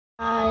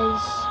Guys,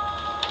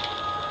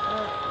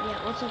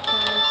 what's up,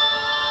 guys?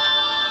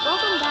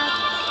 Welcome back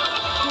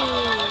to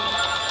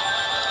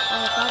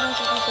 5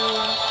 Nights at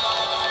Pizzeria.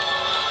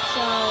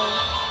 So,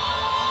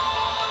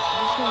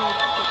 I'm just gonna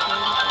get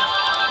started.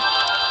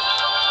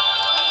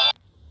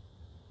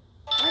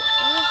 What?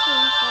 What is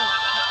this?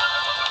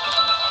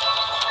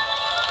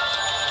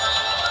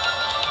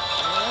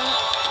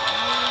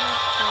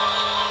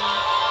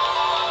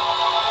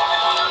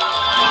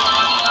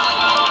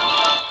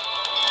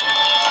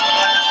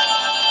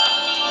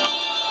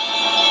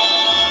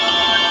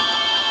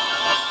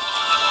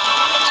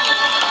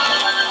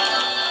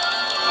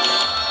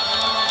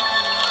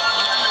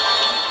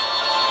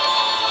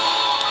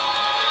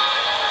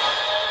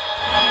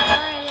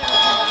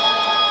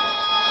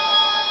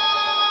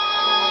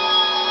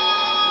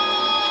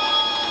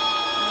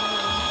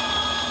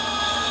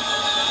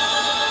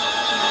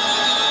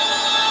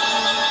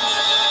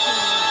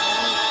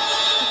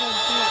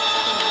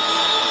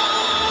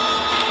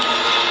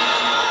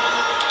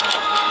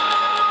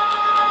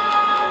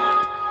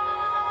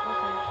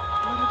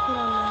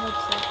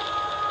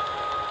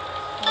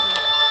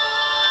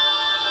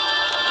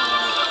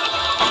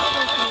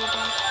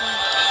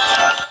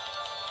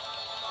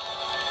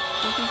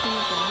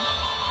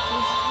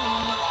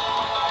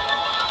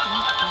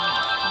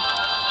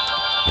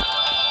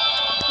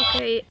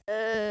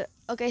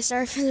 Okay,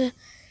 sorry for the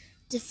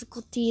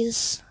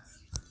difficulties.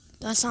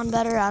 Do I sound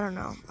better? I don't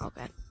know.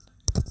 Okay.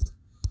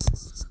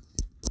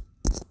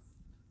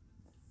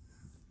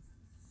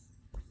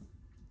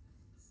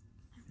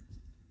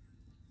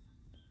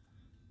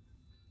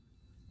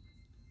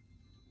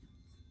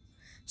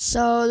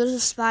 So, there's a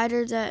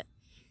spider that...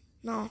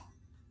 No.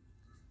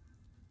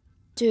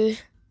 Dude.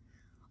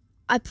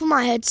 I put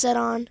my headset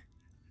on,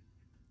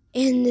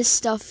 and this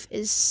stuff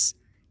is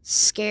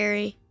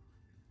scary.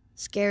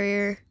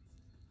 Scarier.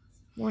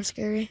 More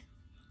scary.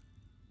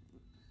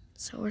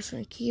 So we're just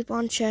gonna keep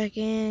on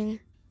checking.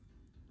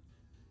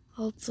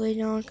 Hopefully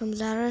no one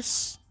comes at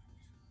us.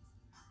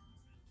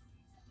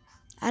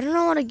 I don't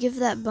know how to give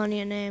that bunny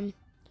a name.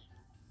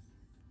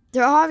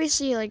 They're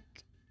obviously like,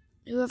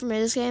 whoever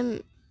made this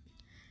game.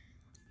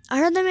 I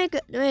heard they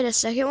made a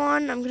second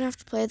one. I'm gonna have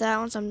to play that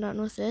once I'm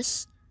done with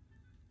this.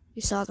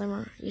 You saw them,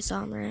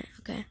 right?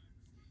 Okay.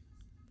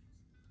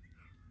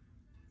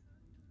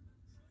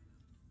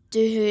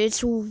 Dude,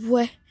 it's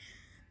way...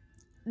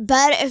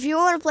 But if you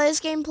want to play this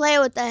game, play it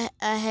with a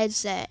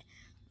headset.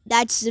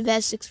 That's the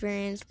best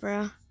experience,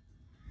 bro.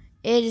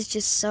 It is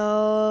just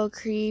so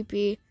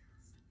creepy.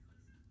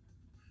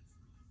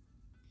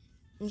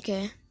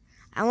 Okay.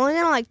 I'm only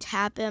gonna like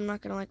tap it. I'm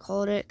not gonna like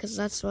hold it because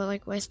that's what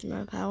like wasting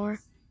my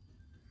power.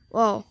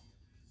 Whoa.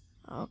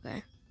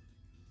 Okay.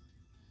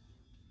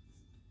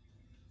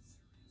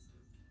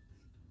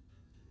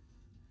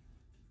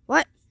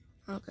 What?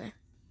 Okay.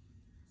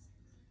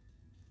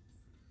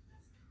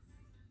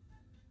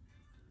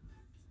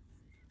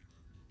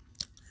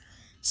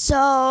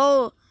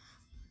 So,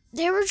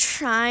 they were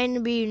trying to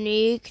be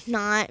unique,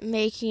 not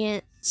making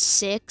it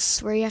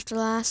 6 where you have to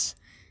last.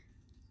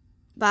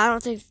 But I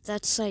don't think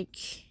that's like...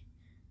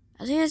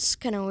 I think it's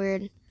kind of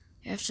weird.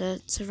 You have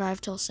to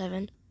survive till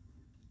 7.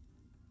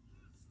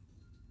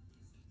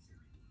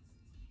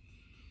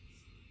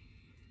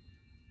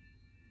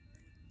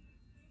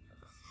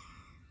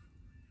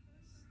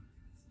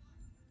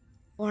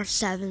 Or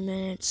 7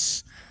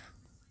 minutes.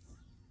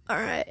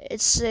 Alright,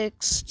 it's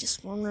 6.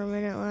 Just 1 more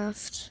minute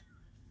left.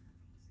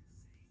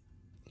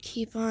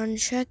 Keep on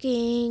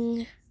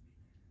checking.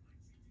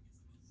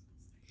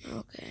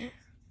 Okay.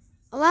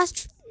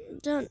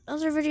 The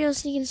other video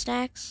sneaking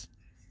stacks.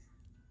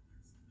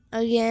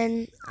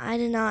 Again, I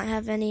did not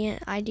have any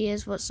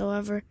ideas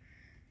whatsoever.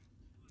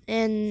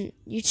 And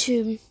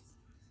YouTube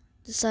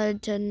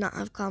decided to not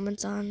have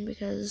comments on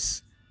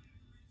because,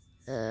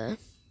 you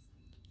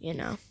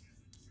know.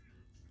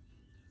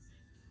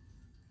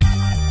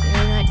 Okay,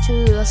 night 2,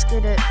 let's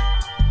get it.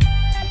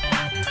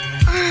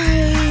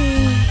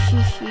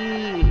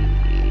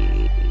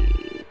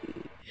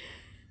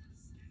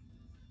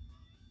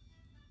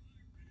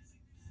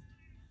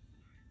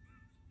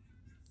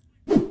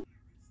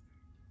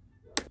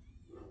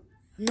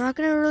 I'm not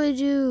gonna really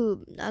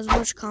do as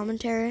much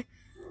commentary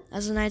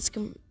as the nights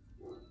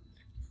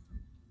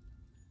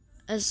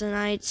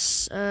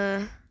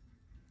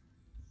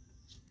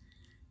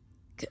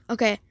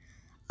okay.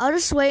 I'll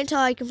just wait until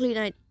I complete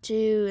night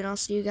 2 and I'll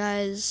see you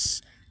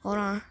guys. Hold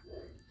on.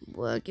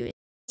 Well, give me.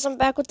 I'm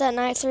back with that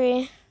night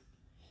 3.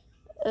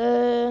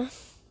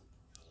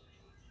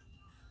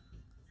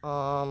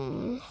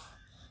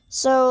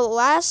 So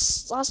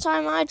last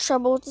time I had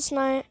trouble with this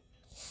night.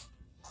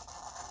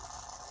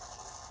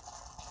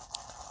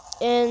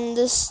 And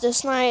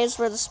this night is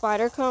where the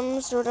spider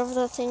comes, or whatever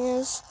that thing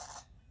is.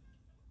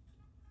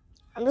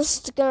 I'm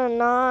just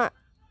not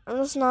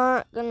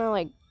gonna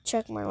like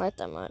check my light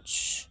that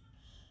much.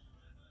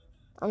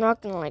 I'm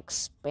not gonna like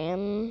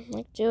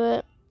spam do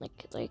it.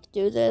 Like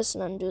do this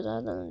and then do that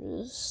and then do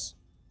this.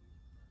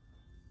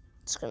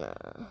 It's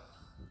gonna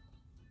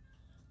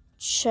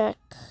check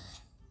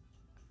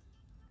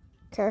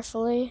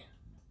carefully.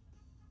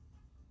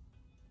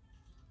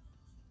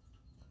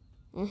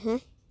 Mm-hmm.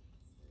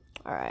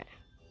 Alright.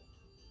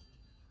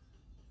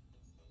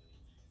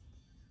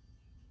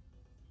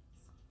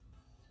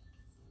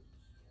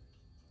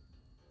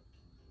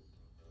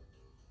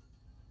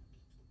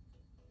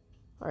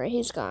 Alright,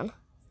 he's gone.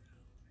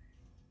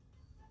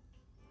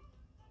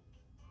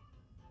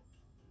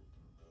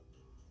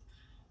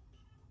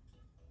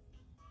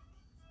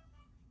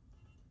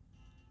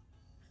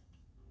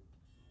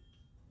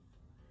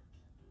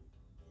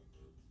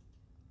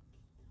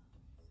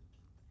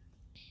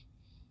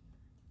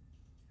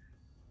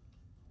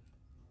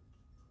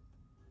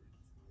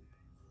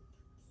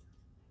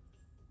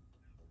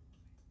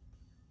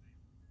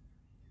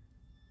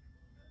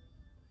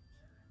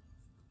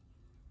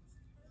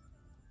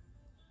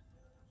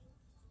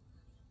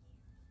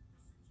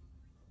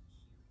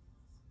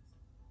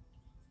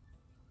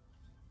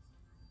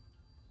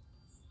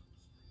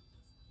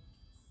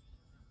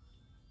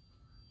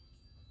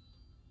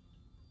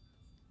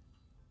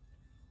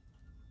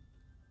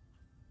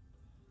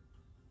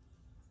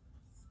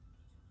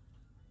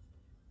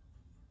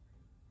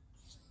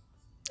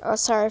 Oh,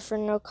 sorry for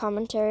no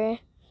commentary.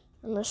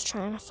 I'm just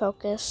trying to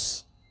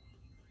focus.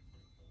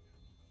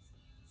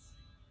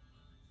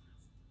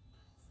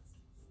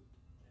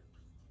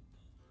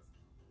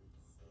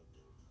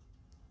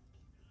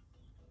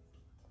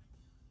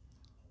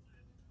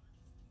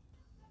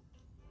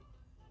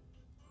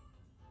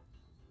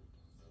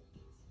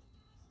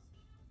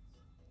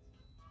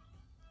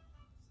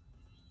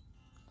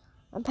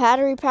 My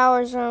battery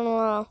power's running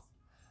low.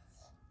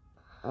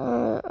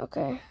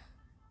 Okay.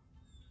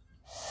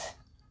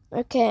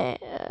 Okay,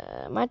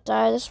 I might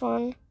die this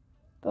one,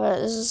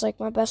 but this is like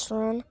my best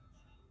run.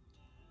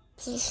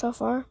 This is so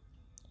far.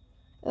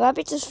 If I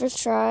beat this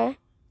first try,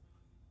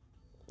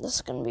 this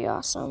is gonna be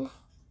awesome.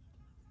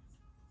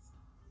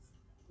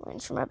 Waiting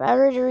for my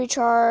battery to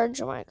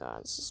recharge. Oh my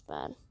god, this is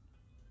bad.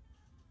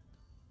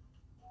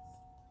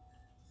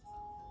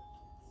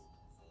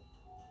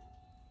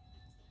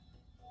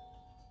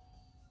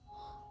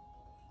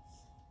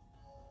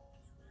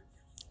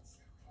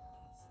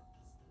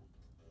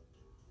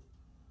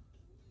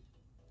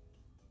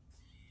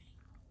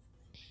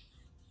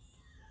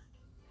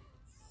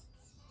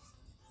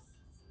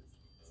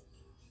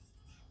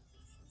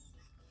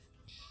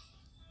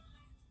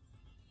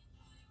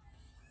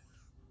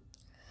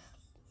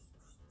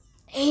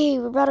 Hey,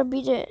 we're about to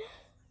beat it.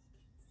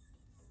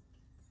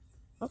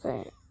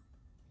 Okay.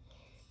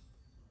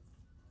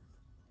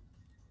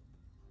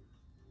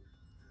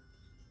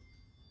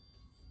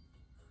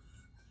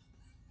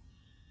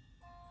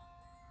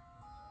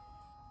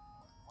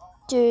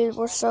 Dude,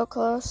 we're so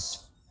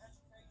close.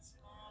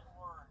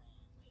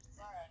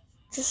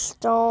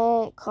 Just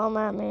don't come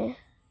at me.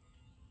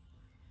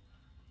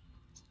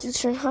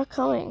 Dude, you're not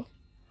coming.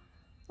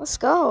 Let's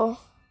go.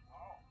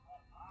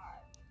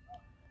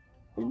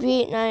 We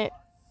beat night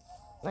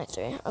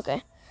 3.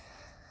 Okay.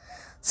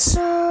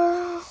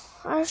 So,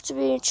 I have to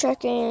be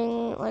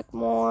checking, like,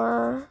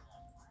 more.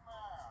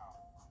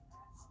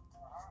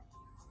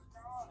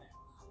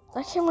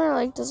 That camera,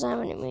 like, doesn't have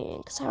any meaning,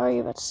 because how are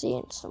you about to see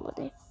into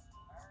somebody?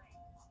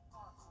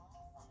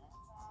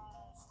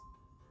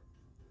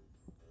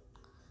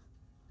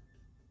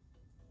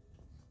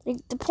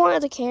 Like, the point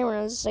of the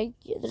camera is, like,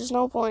 there's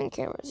no point in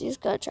cameras. You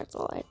just gotta check the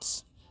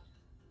lights.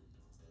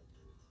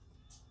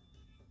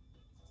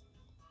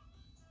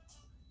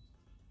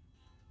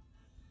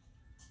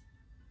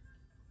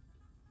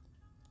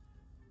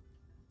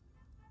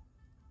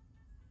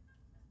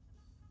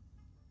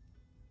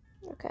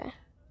 Okay.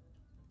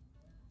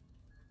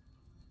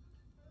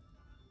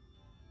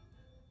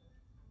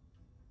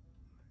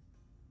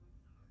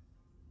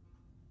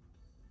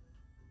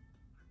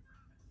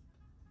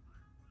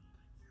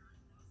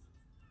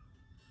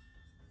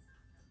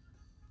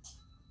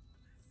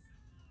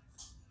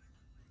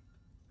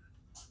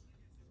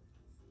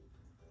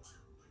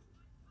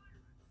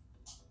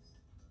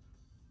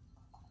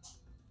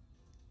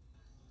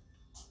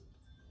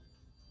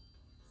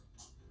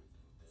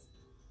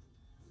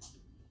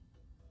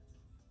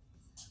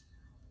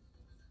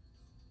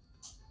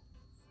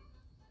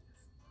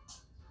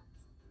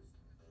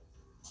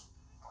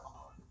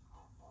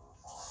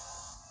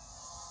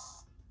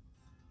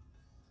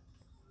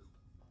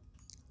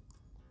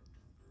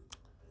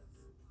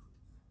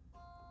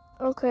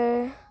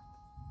 Okay.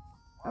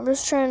 I'm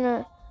just trying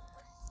to...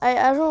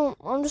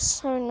 I'm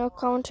just having no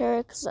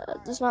commentary because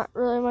there's not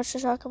really much to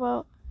talk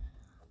about.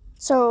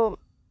 So,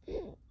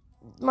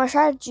 my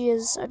strategy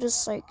is I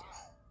just, like...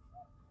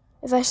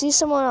 If I see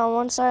someone on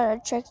one side, I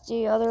check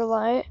the other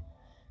light.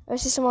 If I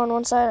see someone on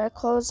one side, I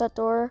close that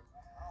door.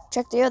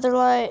 Check the other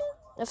light.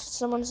 If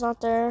someone's not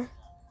there,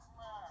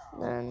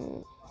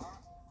 then...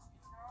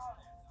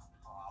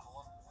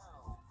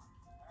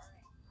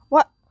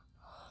 What?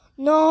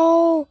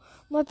 No!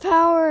 My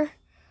power!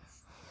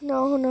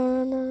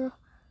 No.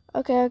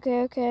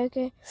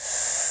 Okay.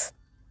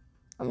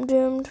 I'm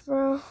doomed,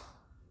 bro.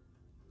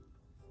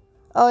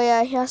 Oh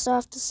yeah, he also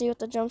have to see what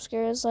the jump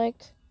scare is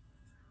like.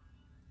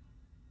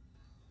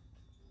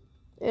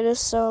 It is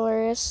so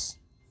hilarious.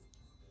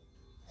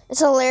 It's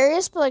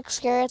hilarious, but like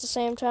scary at the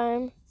same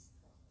time.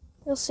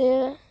 You'll see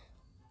it.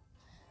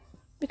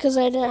 Because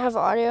I didn't have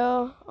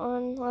audio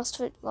on last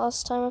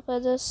time I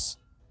played this.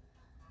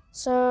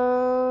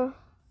 So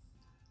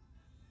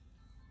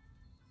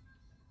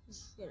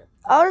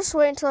I'll just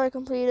wait until I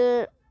complete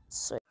it.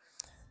 So,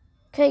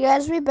 okay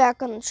guys, we'll be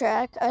back on the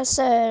track. I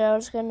said I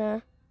was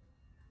gonna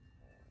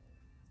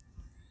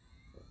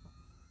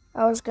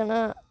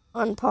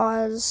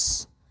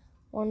unpause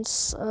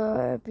once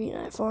I beat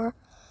night 4.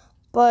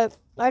 But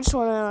I just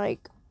wanna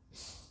like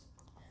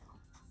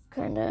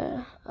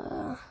kinda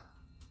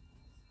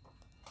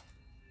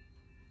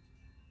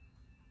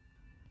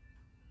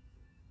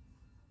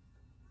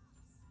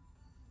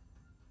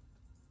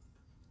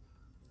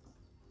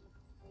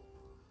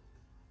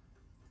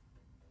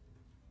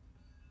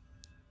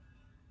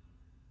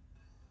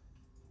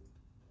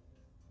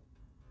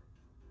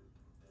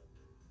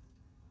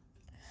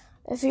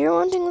if you're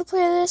wanting to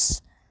play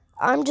this,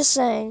 I'm just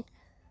saying,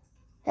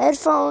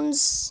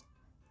 headphones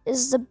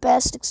is the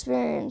best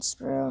experience,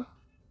 bro.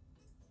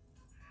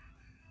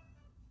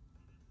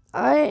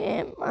 I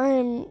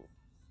am,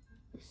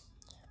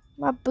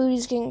 my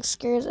booty's getting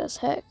scared as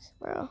heck,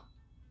 bro.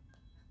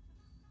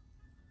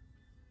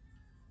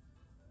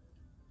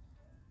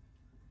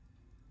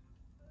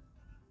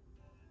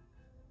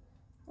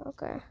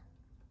 Okay.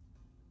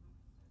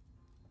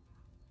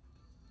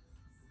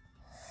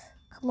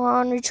 Come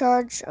on,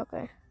 recharge.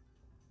 Okay.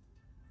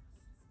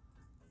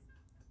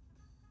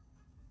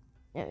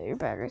 Yeah, your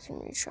battery can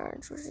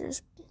recharge, which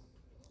is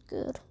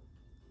good.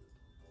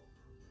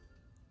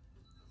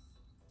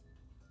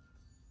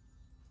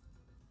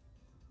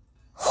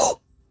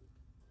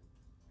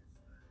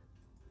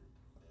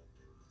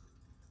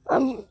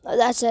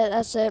 That's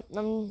it.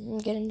 I'm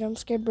getting jump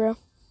scared, bro.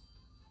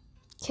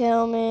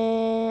 Kill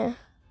me.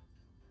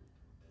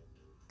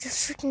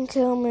 Just freaking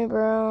kill me,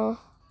 bro.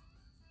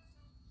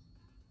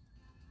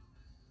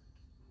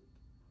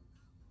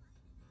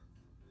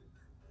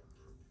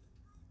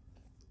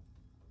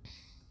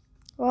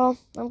 Well,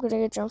 I'm gonna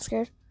get jump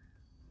scared.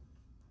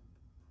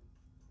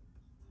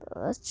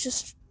 Bro, that's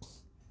just...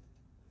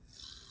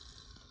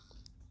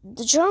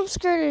 The jump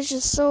scare is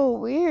just so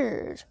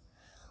weird.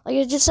 Like,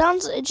 it just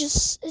sounds... It's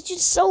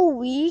just so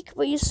weak,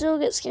 but you still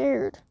get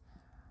scared.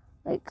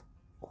 Like,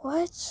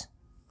 what?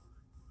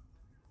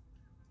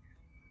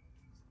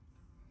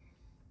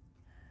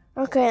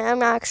 Okay,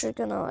 I'm actually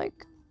gonna,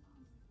 like,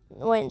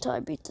 wait until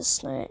I beat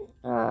this night.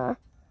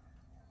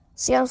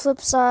 See you on the flip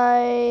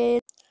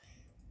side.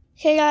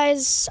 Hey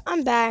guys,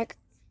 I'm back.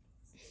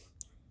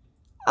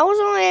 I was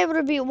only able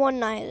to beat one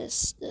night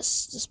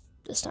this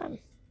time.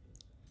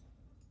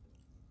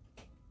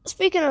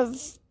 Speaking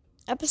of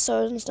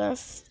episodes and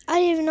stuff, I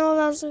didn't even know if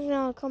I was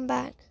gonna come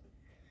back.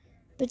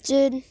 But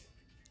dude,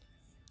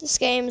 this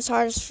game is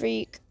hard as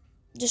freak.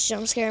 Just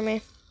jump scare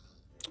me.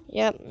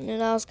 Yep, knew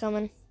that was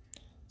coming.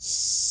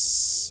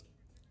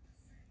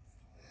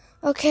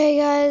 Okay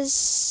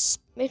guys,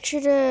 make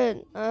sure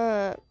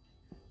to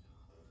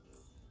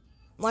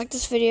like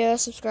this video,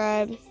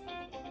 subscribe.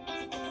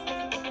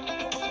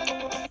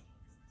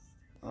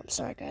 Oh, I'm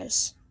sorry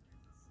guys.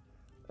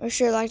 Make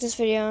sure to like this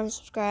video and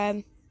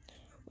subscribe.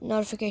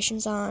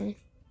 Notifications on.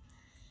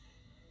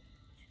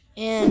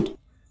 And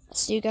I'll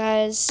see you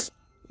guys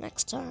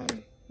next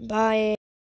time. Bye.